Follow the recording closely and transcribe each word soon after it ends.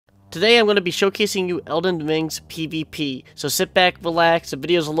Today I'm going to be showcasing you Elden Ring's PvP, so sit back, relax, the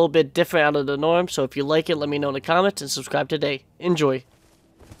video's a little bit different out of the norm, so if you like it, let me know in the comments, and subscribe today. Enjoy.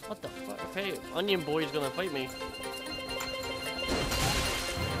 What the fuck? Okay, Onion Boy is going to fight me.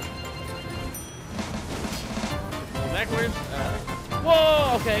 Backwards?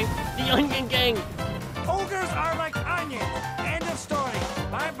 Whoa, okay. The Onion Gang! Ogres are like onions. End of story.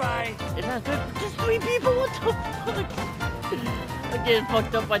 Bye-bye. It's not good. Just 3 people, what the fuck? I'm getting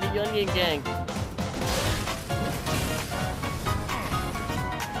fucked up by the Onion Gang.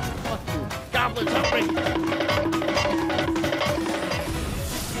 Fuck you. Goblins, help me!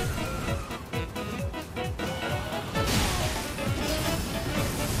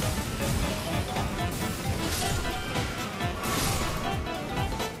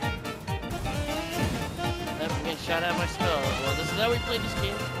 I'm getting shot at my spell. Well, this is how we play this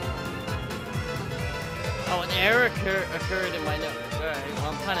game. Oh, an error occurred in my network. Alright,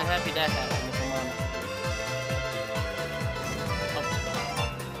 well, I'm kind of happy that happened, if I'm honest.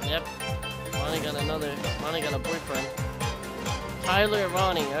 Oh. Yep. Ronnie got a boyfriend. Tyler and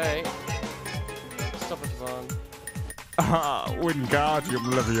Ronnie, alright. Stop it, Ron. Wingardium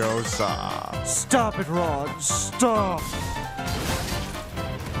Leviosa. Stop it, Ron. Stop.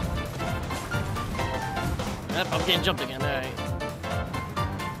 Yep, I'm getting jumped again, alright.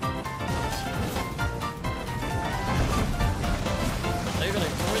 Are you gonna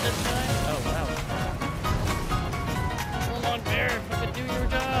ignore this guy? Oh, wow. Hold on, bear. Fucking do your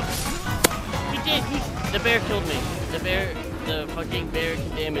job. He did. The bear killed me. The fucking bear can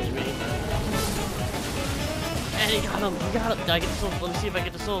damage me. And he got him. Did I get the souls? Let me see if I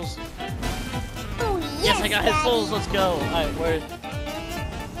get the souls. Oh, Yes, I got his souls. Let's go. Alright, where?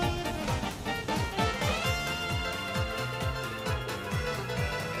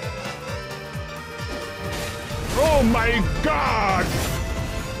 Oh my god!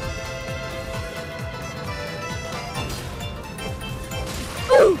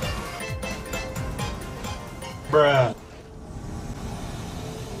 Bruh.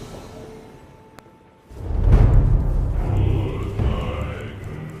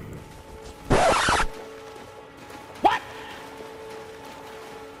 What?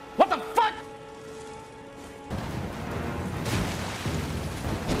 What the fuck?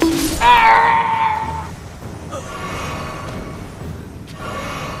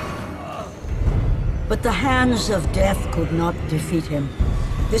 But the hands of death could not defeat him.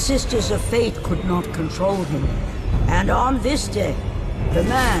 The sisters of fate could not control him. And on this day, the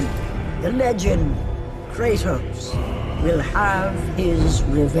man, the legend, Kratos, will have his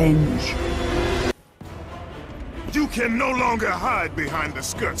revenge. You can no longer hide behind the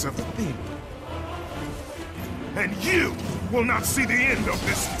skirts of the thing. And you will not see the end of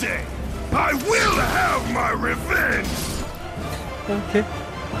this day. I will have my revenge! Okay.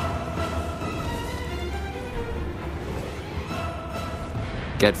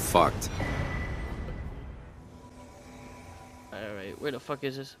 Get fucked. Alright, where the fuck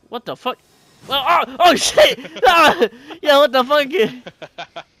is this? What the fuck? Oh shit! Ah! Yeah, what the fuck?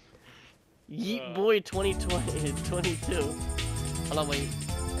 Yeet Boy 2020, 22. Hold on, wait.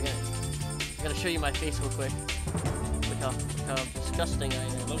 I gotta show you my face real quick. Look how disgusting I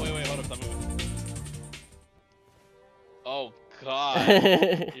am. Oh, wait, hold up, stop moving. Oh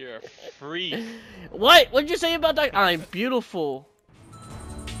god, you're a freak. What? What'd you say about that? I'm beautiful.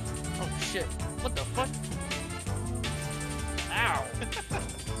 Oh shit! What the fuck? Ow!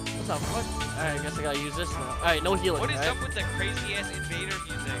 What's up, fuck? Alright, I guess I gotta use this now. Alright, no healing. What is right? up with the crazy ass invader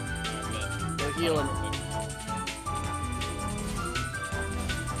music? No healing.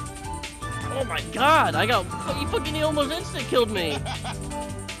 Oh my god! I got he almost instant killed me.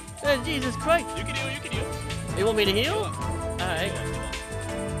 Jesus Christ! You can heal. You want me to heal? Alright.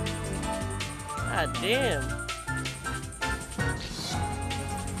 God damn.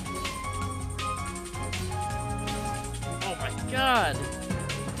 Oh my god.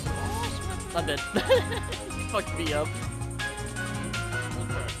 I'm dead. Fucked me up.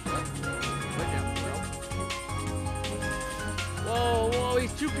 Whoa,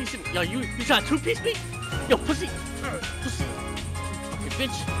 he's two-piecing. Yo, you trying to two-piece me? Yo, pussy. Pussy. Fucking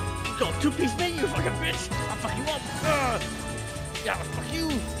bitch. Yo, two-piece me, you fucking bitch. I'll fuck you up. Yeah, fuck you.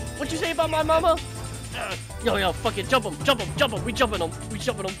 What you say about my mama? Yo, fucking jump him. We jumping him.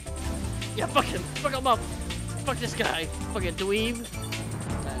 Yeah, fuck him. Fuck him up. Fuck this guy. Fucking dweeb.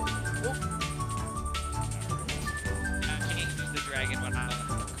 I can't use the dragon when I'm a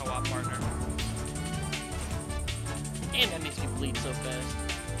co-op partner. And that makes me bleed so fast.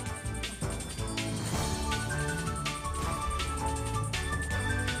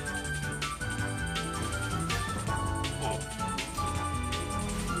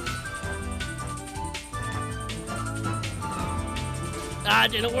 Ah,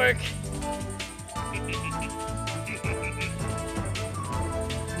 it didn't work.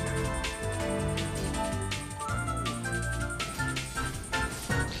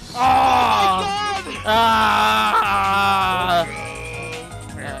 Oh! Ah!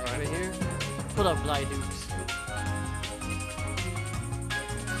 Right here. Put up blind dukes.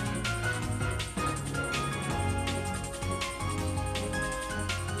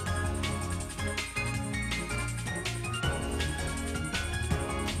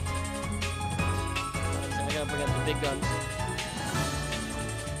 I gotta bring out the big guns.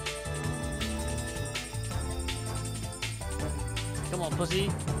 Come on,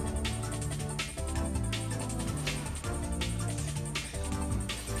 pussy.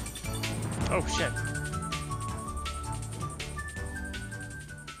 Oh shit.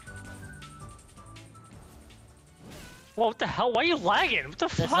 Whoa, what the hell? Why are you lagging? What the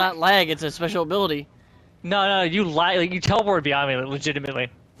fuck? That's not lag, it's a special ability. No, you lag. Like, you teleported behind me, legitimately.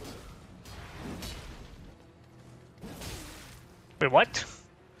 Wait, what?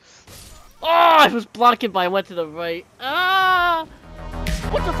 Oh, I was blocking, but I went to the right. Ah!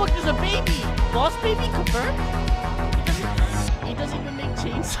 What the fuck is a baby? Boss baby confirmed? He doesn't even make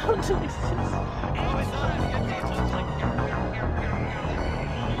chain sounds. Oh, I thought I was gonna